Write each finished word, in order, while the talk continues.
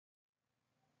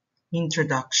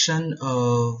Introduction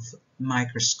of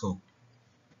microscope.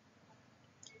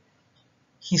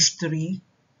 History,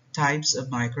 types of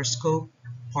microscope,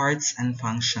 parts and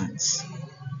functions.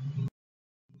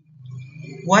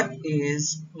 What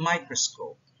is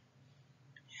microscope?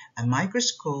 A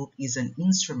microscope is an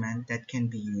instrument that can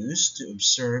be used to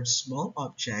observe small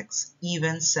objects,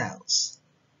 even cells.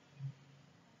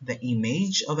 The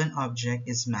image of an object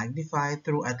is magnified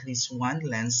through at least one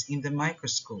lens in the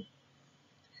microscope.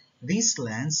 This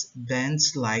lens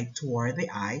bends light toward the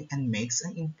eye and makes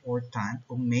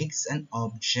an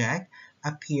object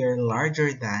appear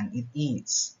larger than it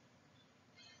is.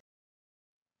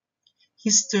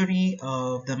 History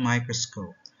of the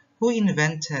microscope. Who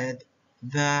invented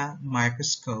the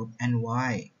microscope and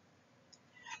why?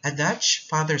 A Dutch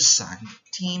father-son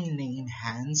team named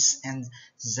Hans and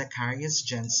Zacharias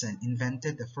Janssen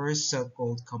invented the first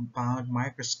so-called compound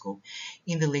microscope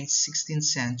in the late 16th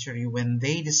century when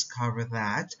they discovered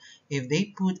that if they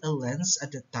put a lens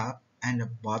at the top and the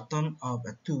bottom of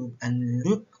a tube and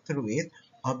look through it,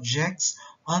 objects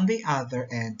on the other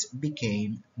end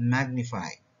became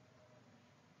magnified.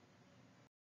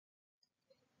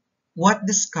 What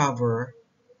discovered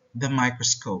the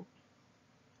microscope?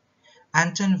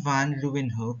 Anton van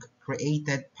Leeuwenhoek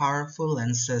created powerful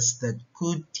lenses that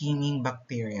could teeming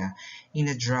bacteria in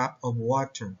a drop of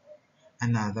water.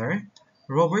 Another,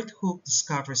 Robert Hooke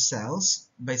discovered cells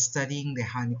by studying the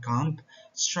honeycomb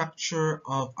structure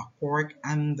of a cork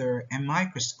under a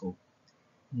microscope.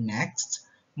 Next,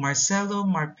 Marcello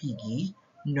Marpighi,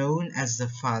 known as the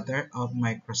father of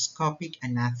microscopic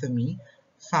anatomy,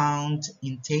 found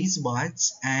in taste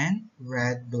buds and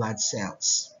red blood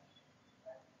cells.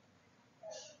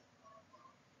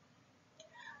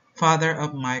 Father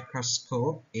of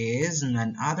microscope is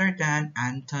none other than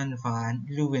Anton van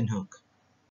Leeuwenhoek.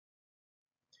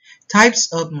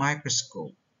 Types of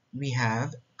microscope. We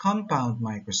have compound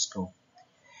microscope.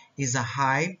 Is a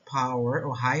high power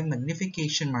or high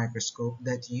magnification microscope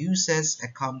that uses a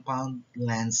compound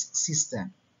lens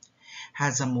system.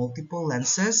 Has a multiple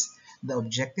lenses. The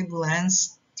objective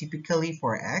lens, typically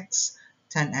 4x,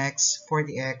 10x,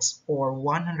 40x, or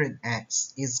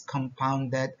 100x, is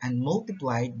compounded and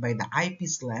multiplied by the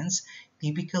eyepiece lens,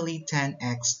 typically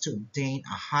 10x, to obtain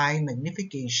a high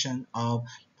magnification of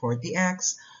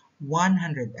 40x,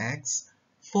 100x,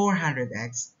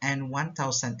 400x, and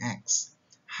 1000x.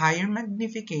 Higher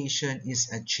magnification is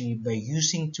achieved by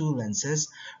using two lenses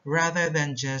rather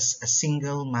than just a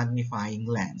single magnifying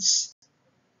lens.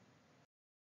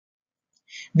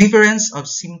 Difference of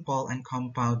simple and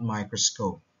compound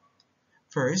microscope.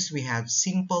 First, we have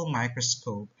simple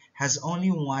microscope has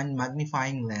only one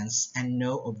magnifying lens and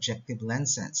no objective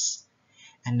lenses.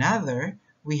 Another,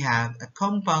 we have a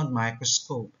compound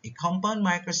microscope. A compound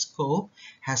microscope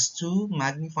has two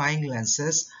magnifying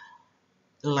lenses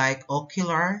like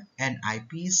ocular and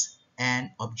eyepiece and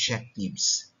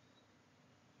objectives.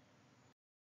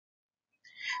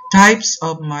 Types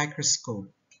of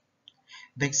microscope.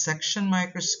 Dissection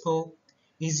microscope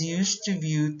is used to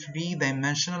view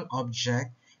three-dimensional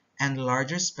object and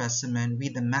larger specimen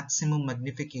with a maximum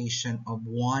magnification of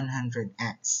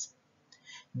 100x.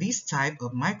 This type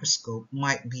of microscope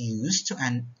might be used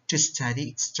to study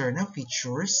external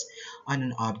features on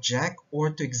an object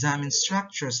or to examine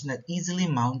structures not easily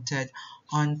mounted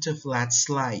onto flat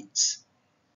slides.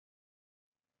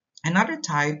 Another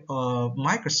type of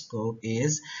microscope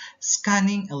is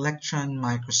scanning electron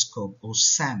microscope or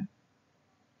SEM.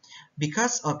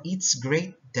 Because of its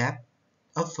great depth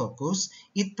of focus,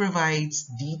 it provides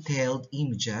detailed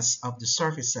images of the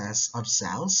surfaces of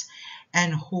cells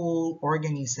and whole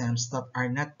organisms that are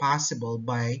not possible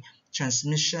by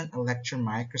transmission electron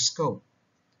microscope.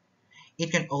 It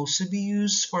can also be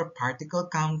used for particle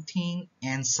counting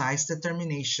and size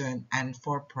determination and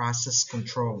for process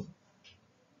control.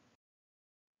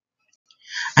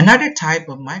 Another type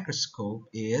of microscope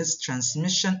is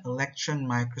transmission electron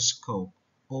microscope,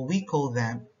 or we call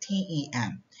them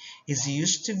TEM. Is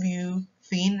used to view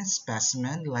thin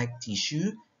specimen like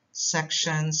tissue,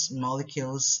 sections,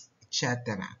 molecules,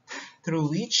 etc., through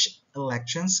which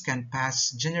electrons can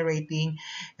pass, generating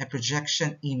a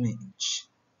projection image.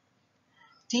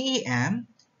 TEM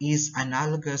is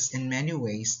analogous in many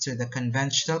ways to the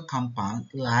conventional compound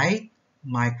light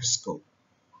microscope.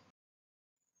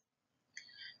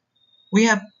 We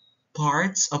have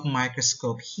parts of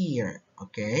microscope here,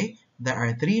 okay? There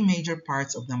are three major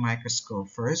parts of the microscope.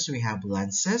 First, we have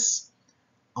lenses,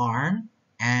 arm,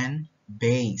 and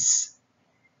base.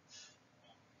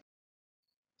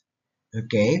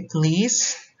 Okay,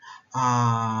 please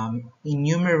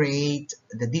enumerate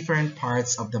the different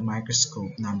parts of the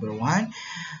microscope. Number one,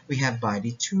 we have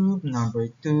body tube. Number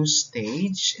two,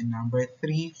 stage. And number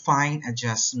three, fine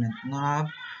adjustment knob.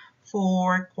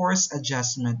 Four, coarse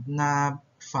adjustment knob.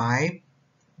 Five,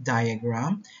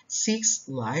 diagram. Six,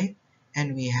 light.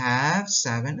 And we have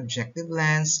seven, objective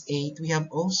lens. Eight, we have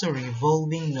also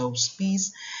revolving nose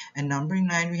piece. And number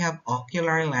nine, we have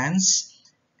ocular lens.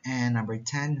 And number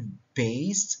 10,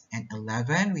 base. And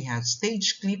 11, we have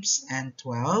stage clips. And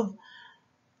 12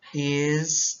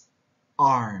 is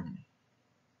arm.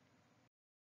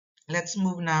 Let's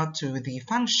move now to the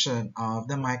function of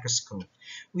the microscope.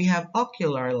 We have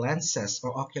ocular lenses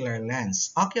or ocular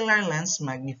lens. Ocular lens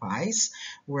magnifies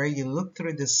where you look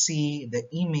through to see the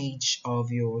image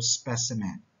of your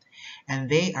specimen. And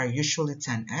they are usually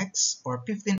 10x or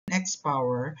 15x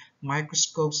power.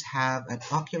 Microscopes have an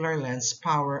ocular lens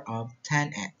power of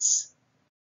 10x.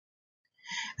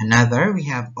 Another, we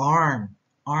have arm.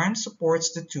 Arm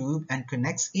supports the tube and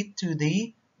connects it to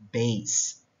the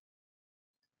base.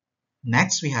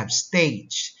 Next, we have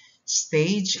stage.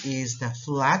 Stage is the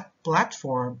flat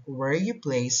platform where you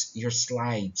place your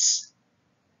slides.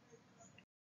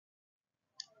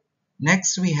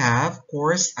 Next, we have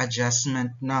coarse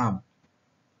adjustment knob.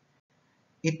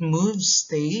 It moves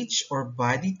stage or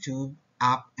body tube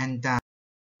up and down.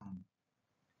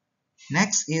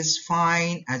 Next is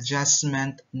fine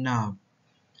adjustment knob.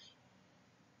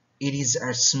 It is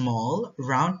a small,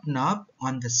 round knob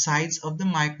on the sides of the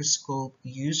microscope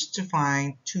used to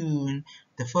fine-tune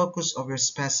the focus of your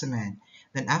specimen.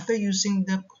 Then after using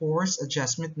the coarse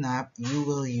adjustment knob, you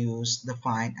will use the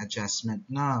fine adjustment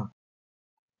knob.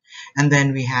 And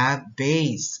then we have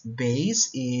base.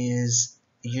 Base is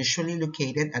usually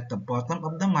located at the bottom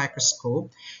of the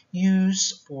microscope,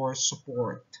 used for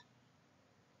support.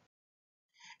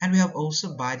 And we have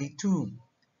also body tube.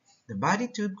 The body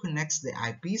tube connects the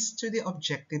eyepiece to the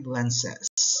objective lenses.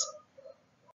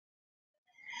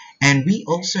 And we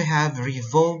also have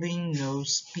revolving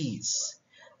nose piece,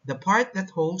 the part that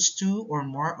holds two or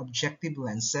more objective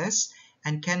lenses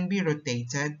and can be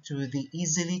rotated to the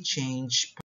easily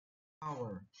change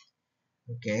power.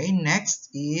 Okay, next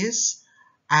is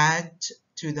add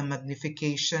to the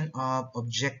magnification of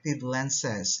objective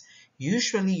lenses.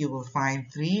 Usually you will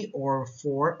find 3 or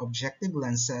 4 objective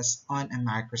lenses on a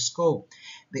microscope.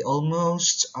 They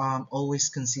almost always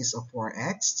consist of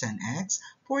 4x, 10x,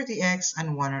 40x,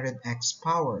 and 100x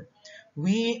power.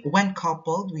 When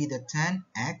coupled with the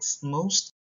 10x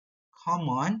most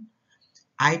common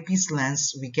eyepiece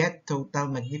lens, we get total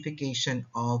magnification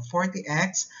of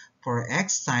 40x. For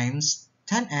x times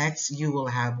 10x, you will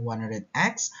have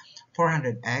 100x,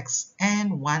 400x,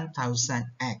 and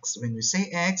 1000x. When we say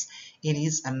x, it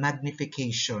is a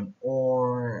magnification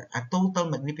or a total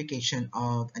magnification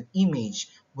of an image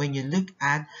when you look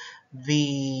at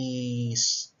the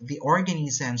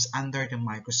organisms under the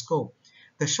microscope.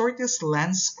 The shortest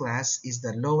lens class is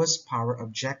the lowest power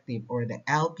objective or the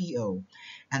LPO.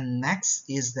 And next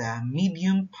is the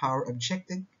medium power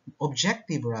objective,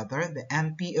 the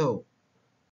MPO.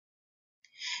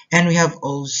 And we have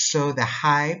also the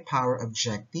high power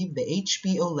objective. The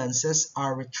HPO lenses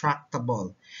are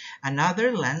retractable.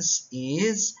 Another lens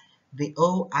is the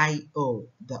OIO,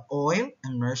 the oil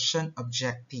immersion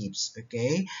objectives.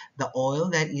 Okay, the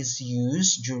oil that is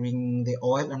used during the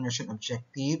oil immersion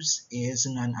objectives is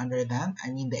none other than,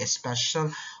 the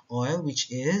special oil,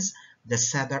 which is the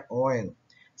cedar oil.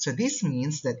 So this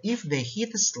means that if they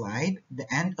hit a slide, the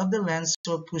end of the lens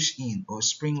will push in or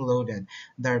spring-loaded,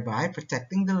 thereby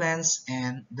protecting the lens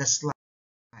and the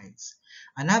slides.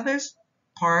 Another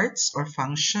parts or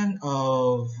function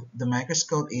of the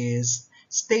microscope is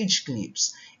stage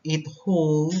clips. It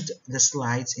holds the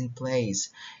slides in place.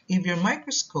 If your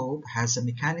microscope has a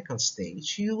mechanical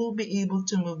stage, you will be able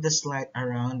to move the slide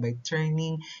around by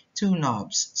turning two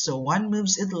knobs. So one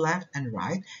moves it left and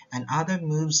right, and other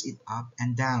moves it up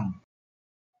and down.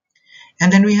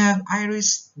 And then we have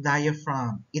iris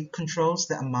diaphragm. It controls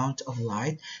the amount of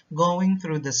light going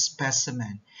through the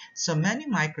specimen. So many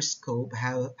microscopes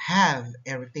have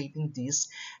a rotating disc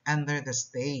under the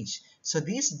stage. So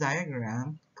this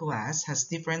diaphragm class has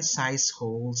different size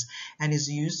holes and is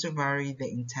used to vary the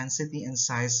intensity and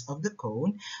size of the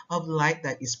cone of light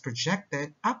that is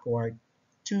projected upward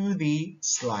to the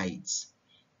slides.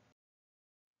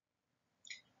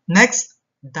 Next,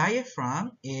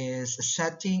 diaphragm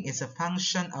setting is a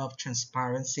function of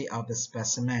transparency of the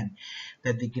specimen,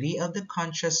 the degree of the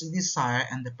contrast we desire,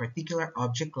 and the particular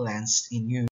object lens in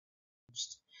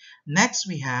use. Next,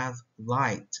 we have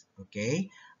light. Okay,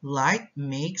 light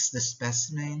makes the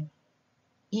specimen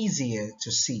easier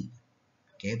to see.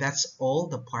 Okay, that's all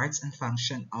the parts and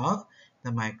function of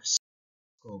the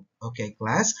microscope. Okay,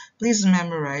 class, please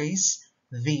memorize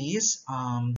these,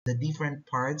 the different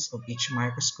parts of each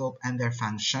microscope and their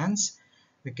functions.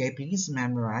 Okay, please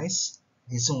memorize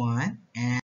this one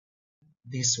and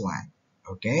this one.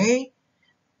 Okay,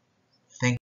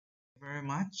 thank you very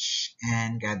much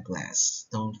and God bless.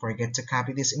 Don't forget to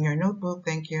copy this in your notebook.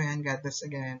 Thank you and God bless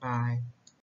again. Bye.